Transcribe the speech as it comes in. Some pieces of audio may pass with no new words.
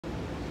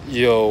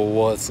Yo,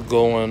 what's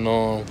going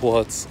on?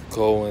 What's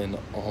going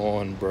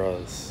on,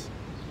 bros?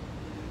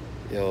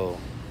 Yo,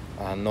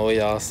 I know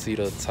y'all see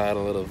the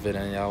title of the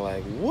video and y'all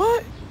like,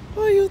 what?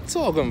 What are you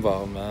talking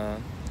about,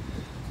 man?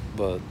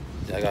 But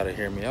y'all gotta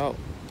hear me out.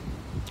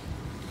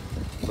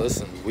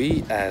 Listen,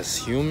 we as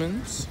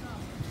humans,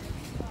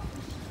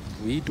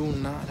 we do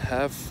not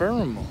have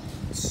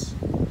pheromones.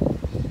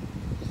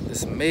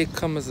 This may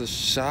come as a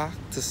shock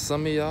to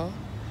some of y'all,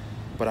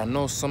 but I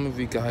know some of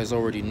you guys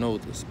already know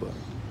this, but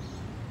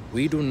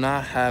we do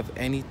not have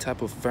any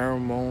type of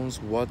pheromones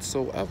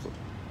whatsoever.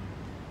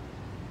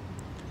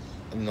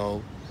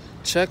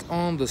 Check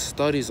on the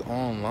studies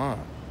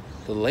online.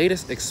 The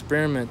latest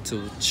experiment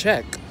to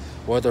check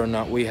whether or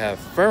not we have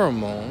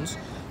pheromones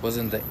was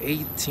in the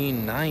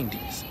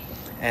 1890s.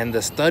 And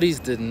the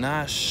studies did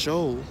not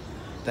show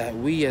that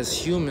we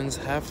as humans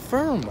have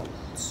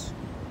pheromones.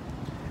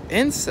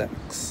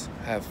 Insects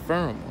have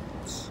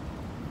pheromones,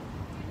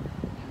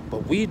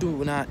 but we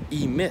do not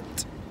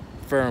emit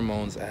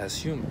pheromones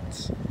as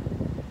humans.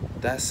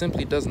 That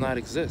simply does not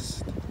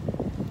exist.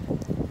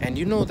 And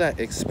you know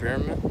that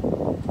experiment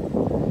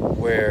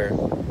where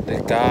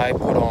the guy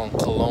put on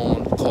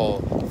cologne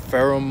called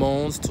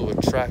pheromones to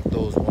attract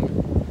those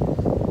women?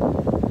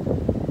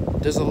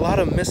 There's a lot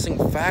of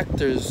missing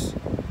factors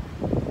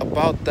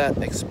about that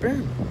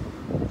experiment.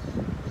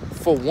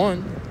 For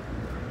one,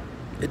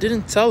 it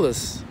didn't tell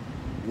us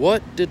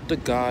what did the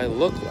guy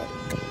look like.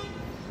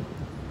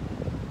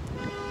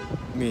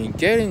 I mean,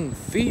 getting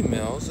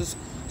females is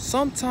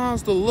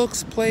sometimes the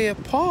looks play a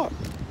part.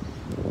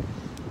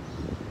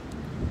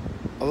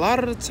 A lot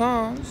of the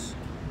times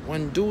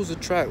when dudes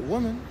attract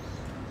women,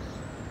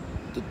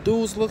 the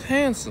dudes look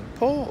handsome.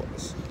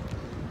 Pause.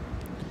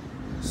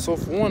 So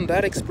for one,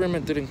 that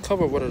experiment didn't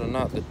cover whether or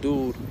not the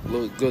dude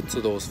looked good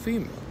to those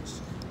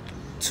females.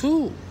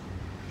 Two,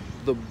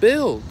 the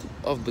build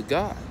of the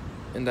guy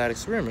in that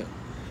experiment.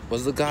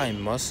 Was the guy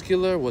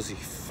muscular? Was he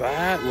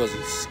fat? Was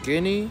he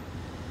skinny?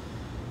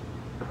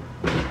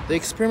 The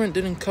experiment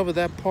didn't cover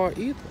that part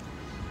either.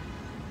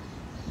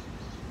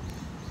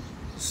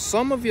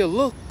 Some of your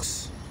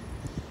looks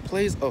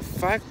plays a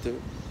factor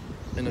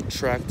in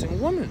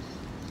attracting women.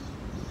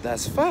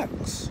 That's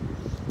facts.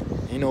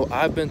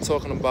 I've been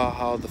talking about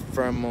how the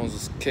pheromones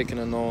was kicking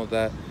and all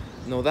that.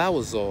 No, that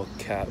was all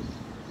cap.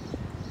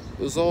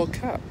 It was all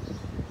cap.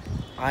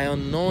 I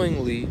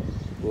unknowingly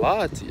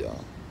lied to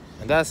y'all,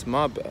 and that's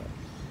my bad.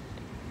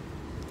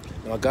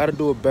 Now I gotta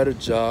do a better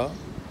job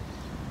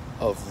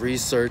of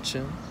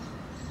researching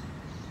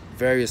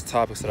various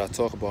topics that I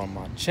talk about on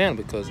my channel,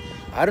 because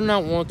I do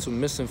not want to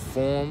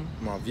misinform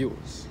my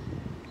viewers,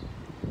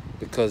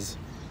 because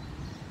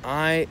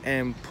I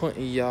am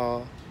putting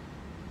y'all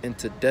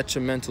into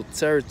detrimental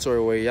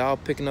territory where y'all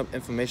picking up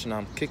information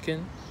I'm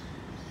kicking,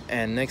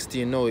 and next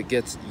thing you know, you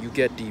get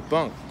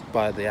debunked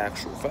by the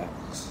actual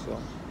facts. So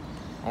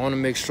I want to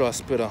make sure I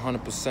spit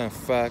 100%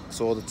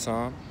 facts all the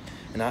time,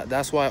 and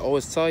that's why I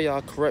always tell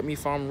y'all, correct me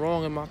if I'm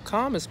wrong in my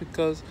comments,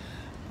 because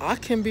I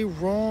can be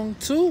wrong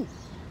too.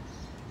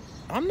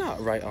 I'm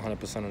not right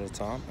 100% of the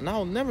time, and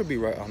I'll never be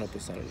right 100%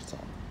 of the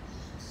time.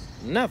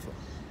 Never.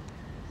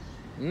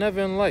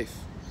 Never in life.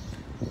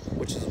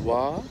 Which is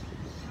why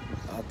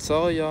I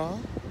tell y'all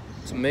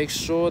to make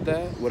sure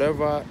that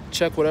whatever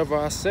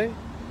I say,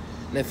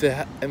 and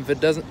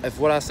if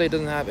what I say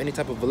doesn't have any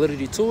type of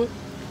validity to it,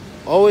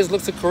 always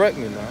look to correct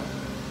me, man.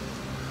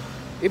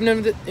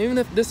 Even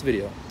if this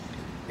video,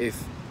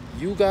 if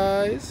you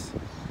guys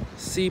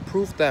see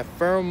proof that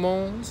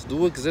pheromones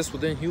do exist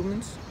within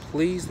humans,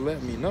 please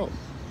let me know.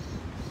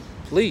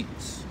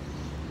 Please.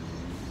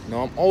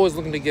 I'm always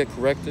looking to get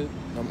corrected.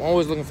 I'm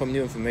always looking for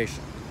new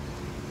information.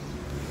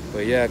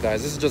 But yeah,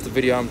 guys, this is just a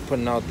video I'm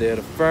putting out there.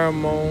 The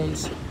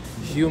pheromones,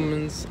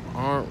 humans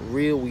aren't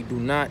real. We do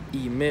not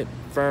emit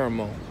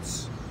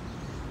pheromones.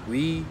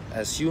 We,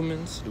 as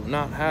humans, do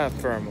not have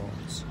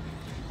pheromones.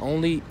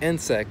 Only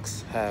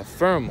insects have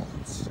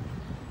pheromones.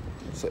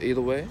 So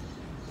either way,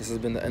 this has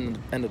been the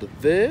end of the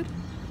vid.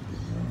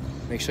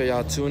 Make sure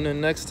y'all tune in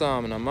next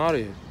time, and I'm out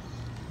of here.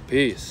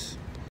 Peace.